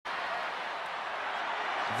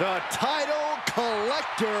The title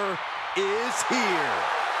collector is here.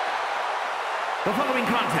 The following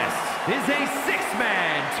contest is a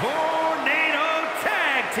six-man tornado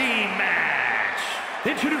tag team match.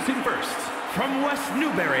 Introducing first, from West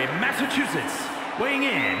Newbury, Massachusetts, weighing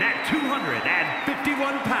in at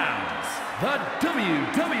 251 pounds, the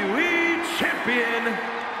WWE Champion,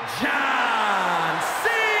 John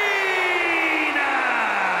Cena!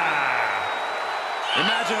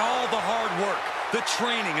 Imagine all the hard work, the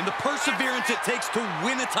training, and the perseverance it takes to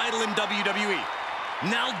win a title in WWE.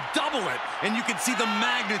 Now double it, and you can see the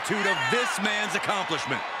magnitude of this man's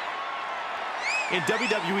accomplishment. In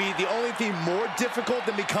WWE, the only thing more difficult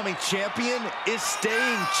than becoming champion is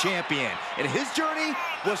staying champion. And his journey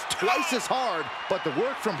was twice as hard, but the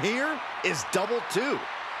work from here is double too.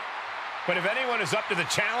 But if anyone is up to the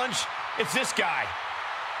challenge, it's this guy.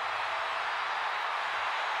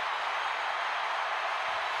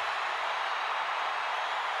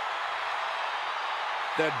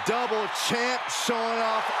 The double champ showing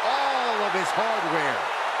off all of his hardware.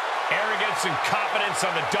 Arrogance and confidence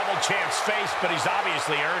on the double champ's face, but he's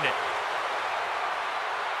obviously earned it.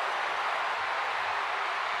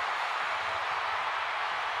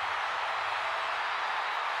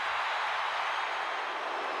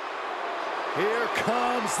 Here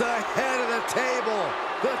comes the head of the table,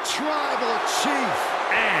 the tribal chief.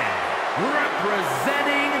 And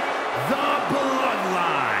representing the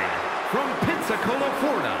Bloodline, from Pensacola,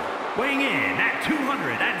 Florida, weighing in at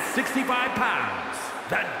 265 pounds,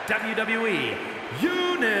 the WWE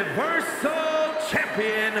Universal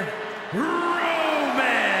Champion,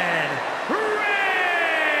 Roman Reigns!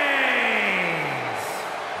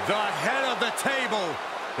 The head of the table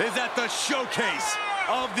is at the showcase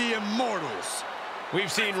of the Immortals.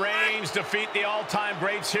 We've seen Reigns defeat the all-time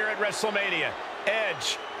greats here at WrestleMania.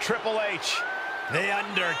 Edge, Triple H, The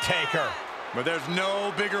Undertaker. But there's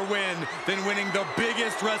no bigger win than winning the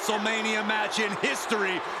biggest WrestleMania match in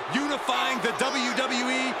history, unifying the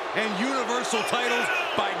WWE and Universal titles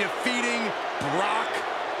by defeating Brock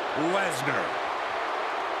Lesnar.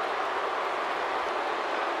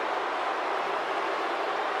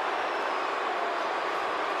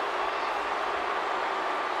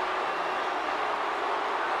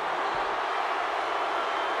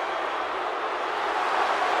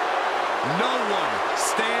 No one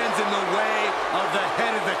stands in the way of the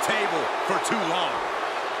head of the table for too long.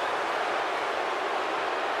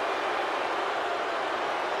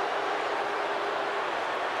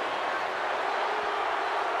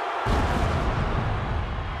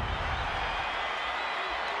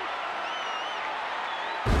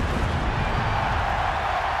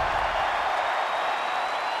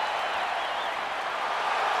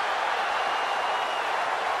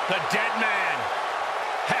 The dead man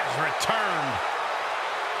has returned.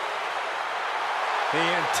 The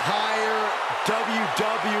entire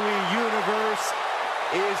WWE Universe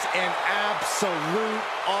is in absolute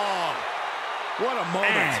awe. What a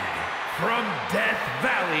moment. And from Death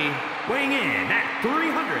Valley, weighing in at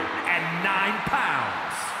 309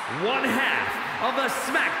 pounds, one half of the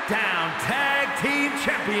SmackDown Tag Team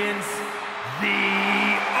Champions, The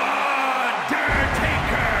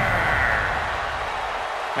Undertaker!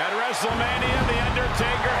 At WrestleMania, The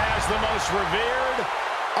Undertaker has the most revered,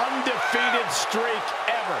 undefeated streak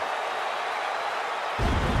ever.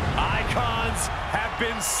 Icons have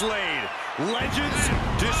been slain. Legends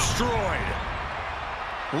destroyed.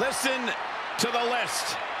 Listen to the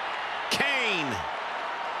list. Kane,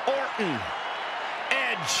 Orton,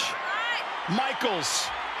 Edge, Michaels,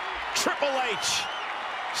 Triple H,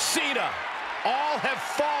 Cena, all have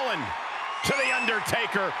fallen to The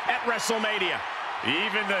Undertaker at WrestleMania.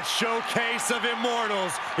 Even the showcase of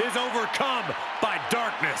Immortals is overcome by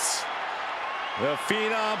darkness. The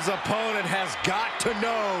Phenom's opponent has got to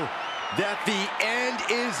know that the end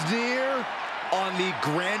is near on the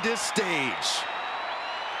grandest stage.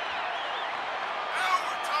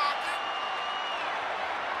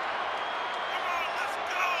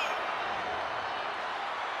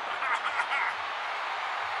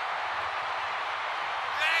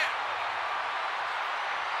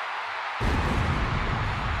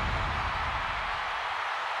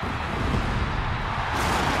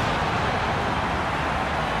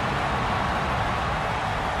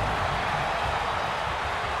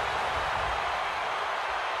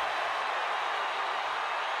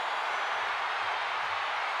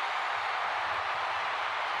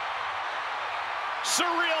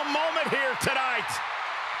 Surreal moment here tonight.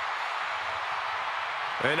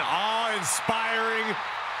 An awe-inspiring,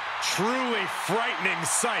 truly frightening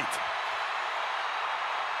sight.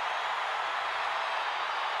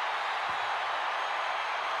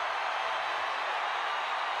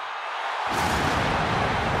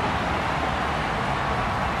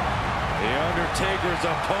 Undertaker's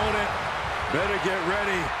opponent better get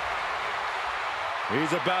ready.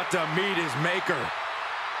 He's about to meet his maker.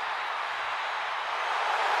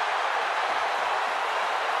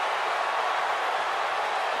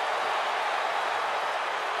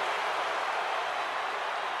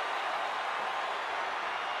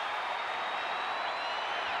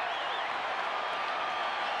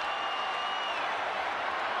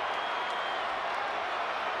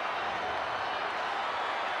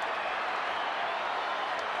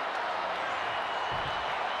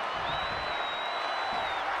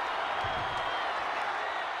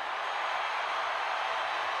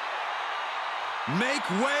 Make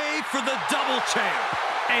way for the double champ.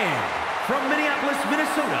 And from Minneapolis,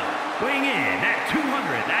 Minnesota, weighing in at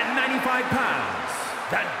 295 pounds,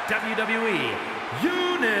 the WWE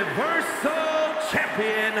Universal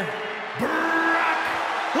Champion, Brock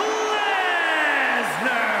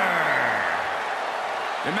Lesnar.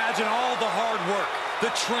 Imagine all the hard work,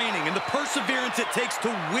 the training, and the perseverance it takes to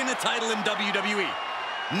win a title in WWE.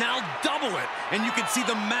 Now double it, and you can see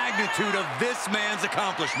the magnitude of this man's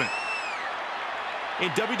accomplishment. In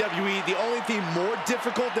WWE, the only thing more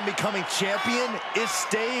difficult than becoming champion is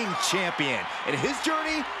staying champion. And his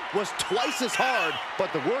journey was twice as hard,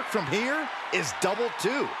 but the work from here is double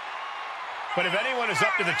too. But if anyone is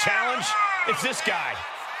up to the challenge, it's this guy.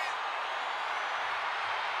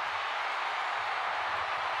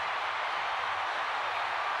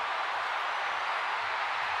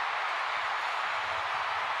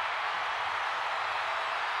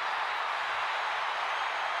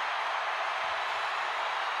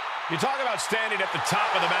 You talk about standing at the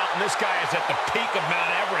top of the mountain. This guy is at the peak of Mount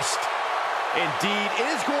Everest. Indeed, it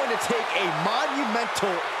is going to take a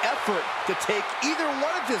monumental effort to take either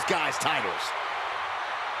one of this guy's titles.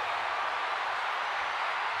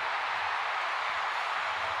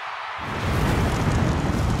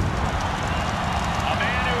 A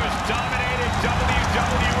man who has dominated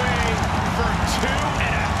WWE for 2.5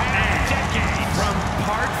 decades. From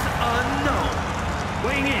parts unknown,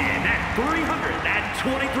 weighing in at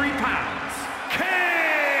 323 pounds, Kane!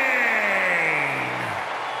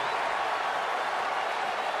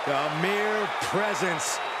 The mere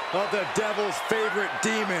presence of the devil's favorite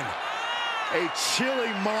demon. A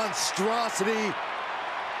chilling monstrosity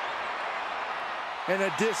and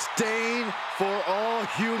a disdain for all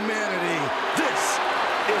humanity. This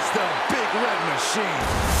is the Big Red Machine.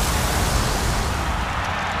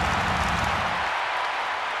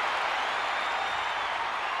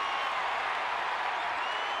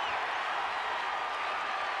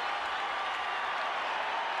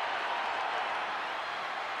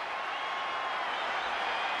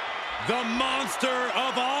 The monster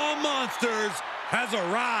of all monsters has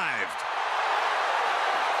arrived.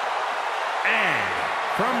 And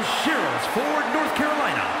from Sherrills Ford, North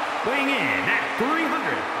Carolina, weighing in at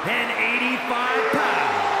 385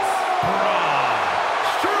 pounds, Braun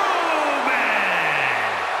Strowman!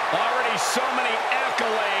 Already so many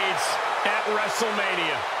accolades at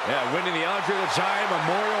WrestleMania. Yeah, winning the Andre the Giant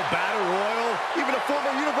Memorial Battle Royal. Even a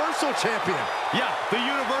former Universal Champion. Yeah, the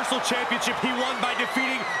Universal Championship he won by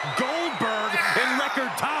defeating Goldberg in record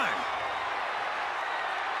time.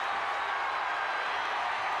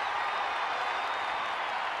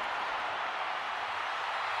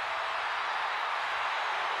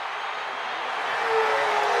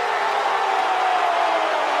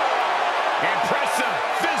 Impressive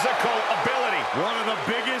physical ability. One of the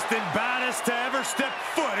biggest and baddest to ever step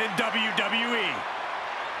foot in WWE.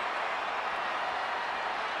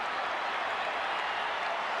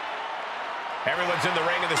 Everyone's in the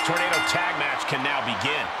ring, and this tornado tag match can now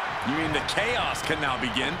begin. You mean the chaos can now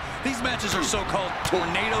begin? These matches are so-called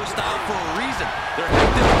tornado style for a reason. They're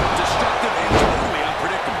hectic, destructive, and totally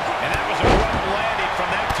unpredictable. And that was a rough landing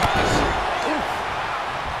from that toss.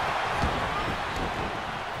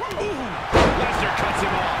 Lesnar cuts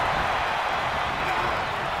him off.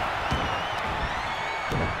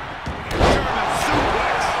 German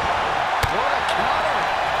suplex. What a counter.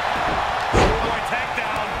 Boy,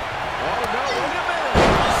 takedown. Oh, no, wait a minute.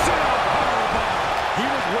 He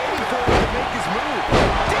was waiting for him to make his move.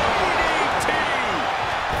 DDT.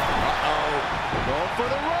 Uh-oh. Going for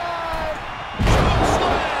the ride.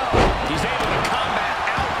 Slam. He's able to combat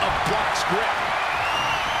out of Brock's grip.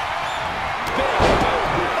 Big boom.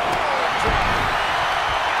 Oh, drop.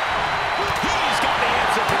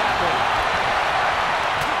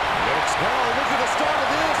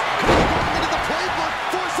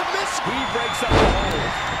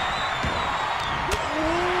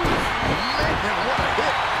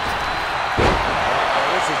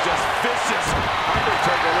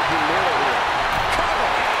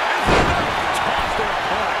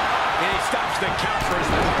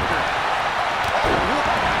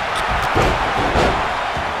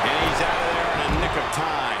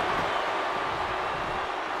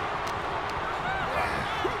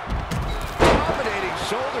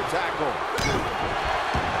 tackle. Look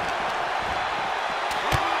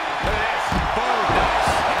at this. Boom,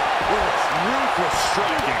 nice. Ruthless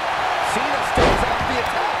striking. Cena stays off the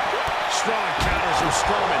attack. Strong counters from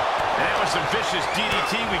Strowman. And that was some vicious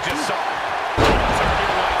DDT we just saw. Turn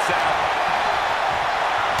your lights out.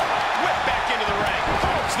 Whip back into the ring.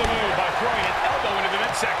 Folks the move by throwing an elbow into the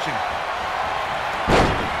midsection.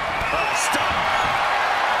 Stop.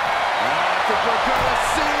 I think we're gonna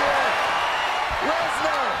see it.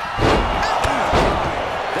 Lesnar.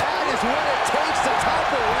 That is what it takes to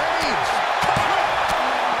topple Reigns.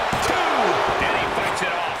 And he fights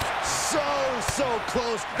it off. So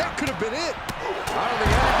close. That could have been it. I don't think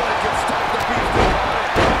anybody can stop the beast.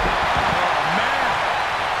 Oh, man.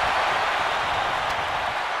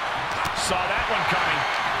 Saw that one coming.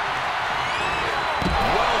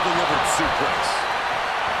 Well-delivered suplex.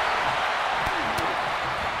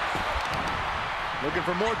 Looking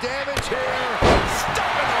for more damage here.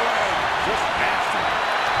 Stopping the leg. Just nasty.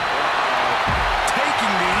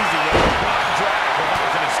 Taking the easy way. Not drag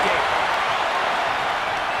provides an escape.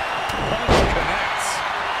 Punch connects.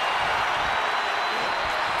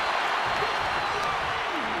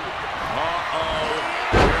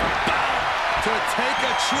 We're about to take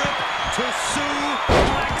a trip to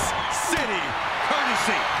Suplex City,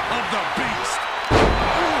 courtesy of the Beast.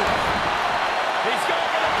 He's going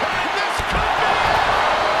for the pin. This could be it.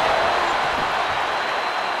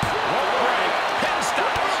 Won't break. Pin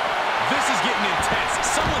stops. This is getting intense.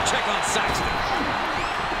 Someone check on Saxton.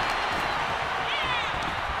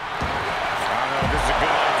 I don't know if this is a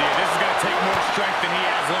good idea. This is going to take more strength than he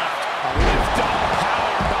has left. A lift up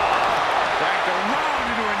power bomb. Back around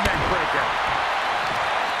into a neck breaker.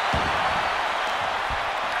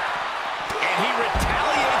 And he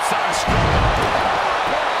retaliates on Strowman.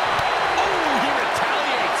 Oh, he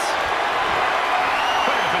retaliates.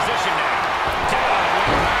 Put in position now. Down and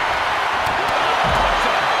one back. Punch to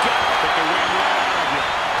the gut. Take the wind right out of you.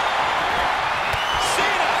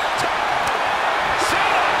 Cena.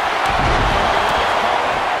 Cena.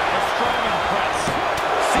 The Strowman press.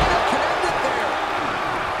 Cena connected there.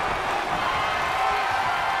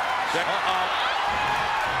 Uh-oh.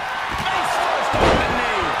 Face first on the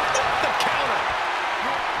knee. The counter.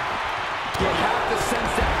 You have to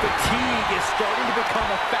sense that fatigue is starting to become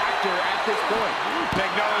a factor at this point. Make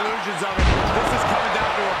no illusions of it. This is coming down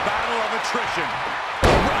to a battle of attrition.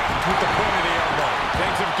 Right with the point of the elbow.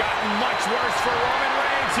 Things have gotten much worse for Roman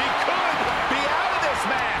Reigns. He could be out of this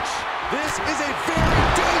match. This is a very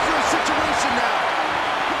dangerous situation now.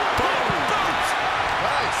 Boom. Boot.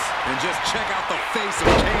 Nice. And just check out the face of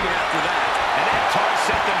Kane after that. And that tar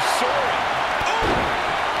sent them soaring.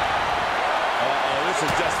 Uh-oh, this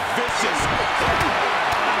is just vicious.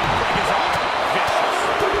 Break his arm. Vicious.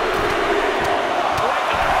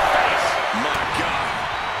 Right on the face. My God.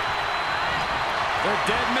 The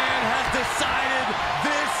dead man has decided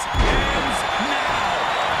this ends now.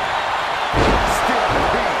 Still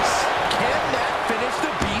peace. Can that finish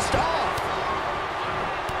the beast off?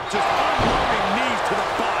 Just unloving knees to the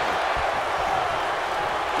body.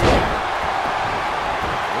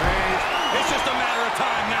 Reigns. It's just a matter of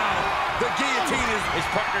time now. The guillotine is... His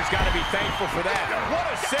partner's got to be thankful for that. What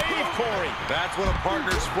a save, Corey. That's what a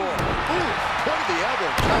partner's for. Ooh, point of the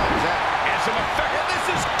elbow comes out. And some effect. And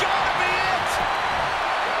this has got to be it.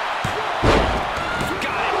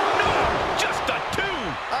 Got it. No, just a two.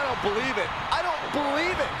 I don't believe it. I don't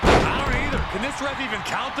believe it. I don't either. Can this ref even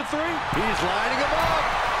count to three? He's lining him up.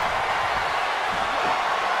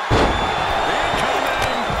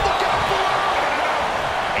 Incoming. Look out for it.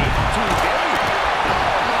 Able to evade.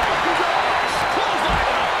 Oh, my gosh. Clothesline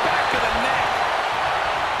to the back of the neck.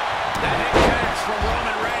 That hit connects from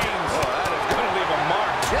Roman Reigns. Oh, that is going to leave a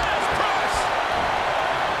mark. Yes, press.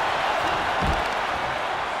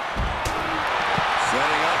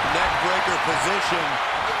 Setting up neck breaker position.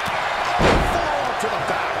 Forearm to the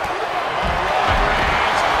back. Roman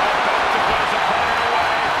Reigns about to put his opponent away.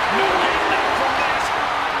 No getting up from this.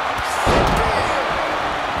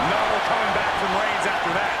 No coming back from Reigns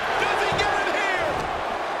after that. Does he get him here?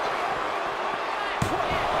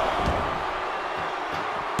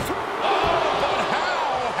 Oh, but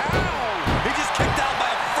how? He just kicked out by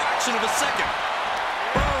a fraction of a second.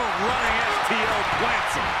 Boom, running STO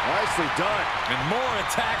plants him. Nicely done. And more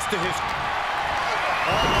attacks to his...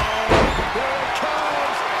 Here it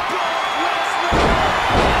comes. Brock Lesnar.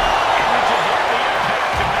 And did you hear the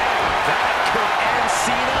impact of that? That could end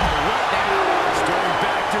Cena right now. Storming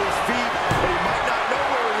back to his feet, but he might not know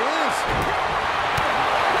where he is. Oh,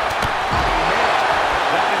 man.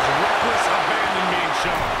 That is reckless abandon being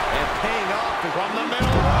shown. And paying off From the middle,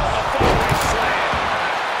 the forward slam.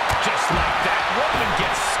 Just like that, Roman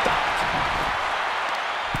gets stuck.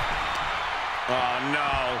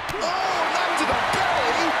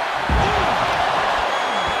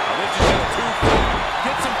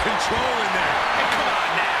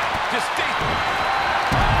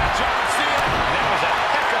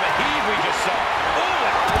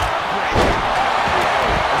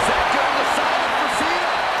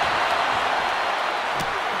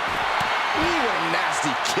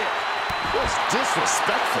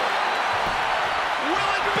 disrespectful.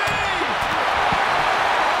 Will it be?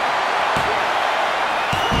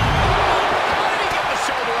 How did he get the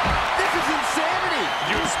shoulder up? This is insanity.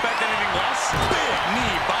 You expect anything less? Big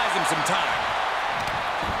knee buys him some time.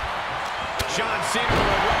 John Cena with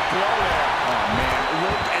a rough blow there. Oh, man,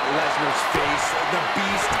 look at Lesnar's face. The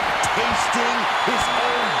beast tasting his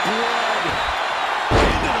own blood.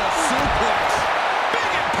 Into the suplex. Big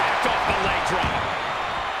impact off the leg drop.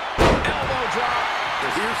 Elbow drop.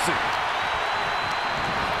 Piercing.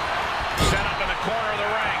 Set up in the corner of the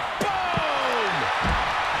ring. Boom!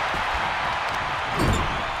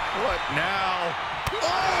 What now?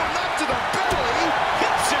 Oh, not to the belly.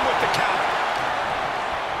 Hits him with the counter.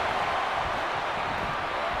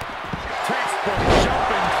 Textbook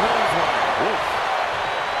jumping clothesline. Oof.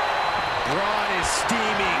 Braun is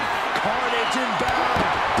steaming. Carnage inbound.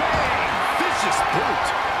 Bang! Vicious boot.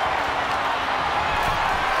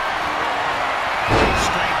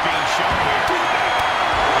 Strength being shown here. Oh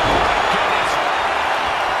my goodness.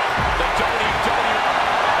 The WWE.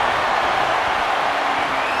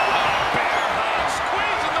 Bear hug.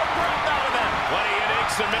 Squeezing the breath out of them. What a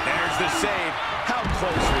unique submit. There's the save. How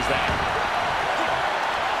close was that?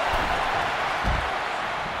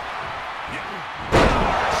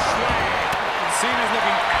 Cena's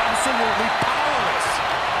looking absolutely powerless.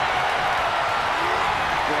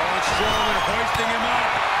 Braun Strowman hoisting him up.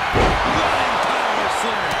 Running power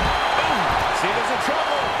slam. Boom. Cena's in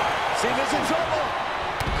trouble. Cena's in trouble.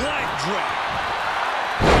 Leg drop.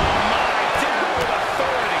 Oh my, down with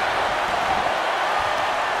authority.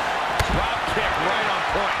 Drop kick right on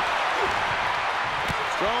point.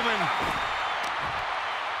 Strowman.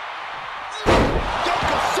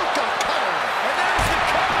 Yokosuka cutter. And there's the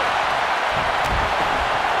cover.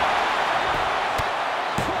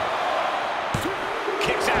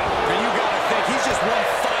 Kicks out. And you gotta think he's just one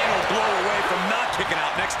final blow away from not kicking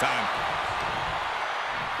out next time.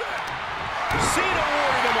 Cena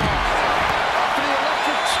warding him off. Up to the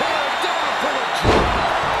electric chair. Down for the drop.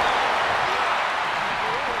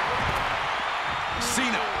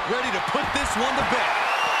 Cena ready to put this one to bed.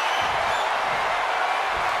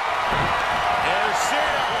 There's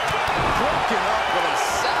Cena. Broken up with a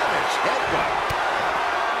savage headbutt.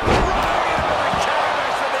 Right into the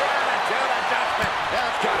canvas for the attitude adjustment.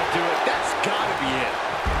 That's got to do it. That's got to be it.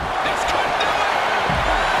 This could do it.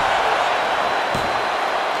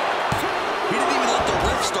 He didn't even let the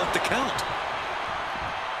ref start the count.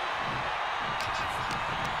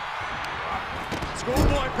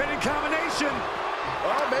 Schoolboy pinning combination.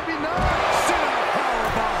 Oh, maybe not. Cena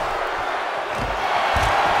powerbomb.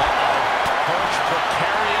 Perched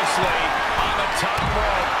precariously on the top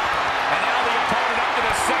rope. And now the opponent up to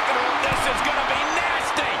the second rope. This is going to be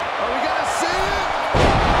nasty. Are we going to see it?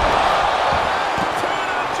 Turn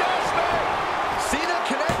adjustment. Cena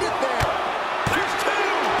connected there. There's two.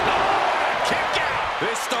 Oh, a kick out.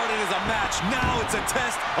 This started as a match. Now it's a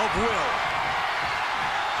test of will.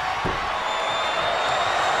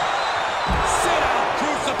 Sit out,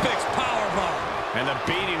 crucifix powerbomb. And the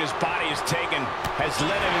beating his body has taken has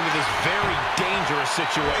led him into this very dangerous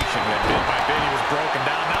situation. And bit by bit, he was broken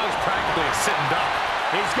down. Now he's practically a sitting duck.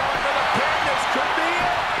 He's going for the pin. This could be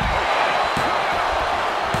it.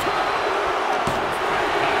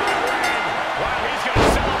 Wow, he's going to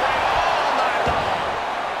celebrate all night long.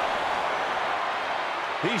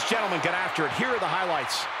 These gentlemen get after it. Here are the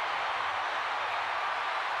highlights.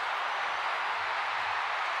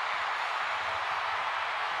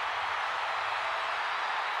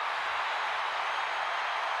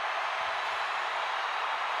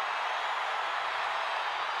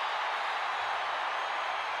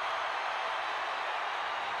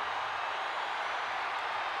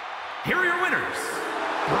 Here are your winners,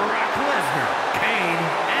 Brock Lesnar, Kane,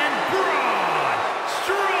 and Braun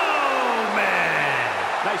Strowman.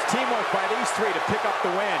 Nice teamwork by these three to pick up the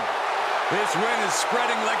win. This win is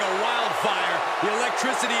spreading like a wildfire. The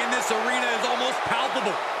electricity in this arena is almost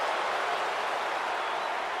palpable.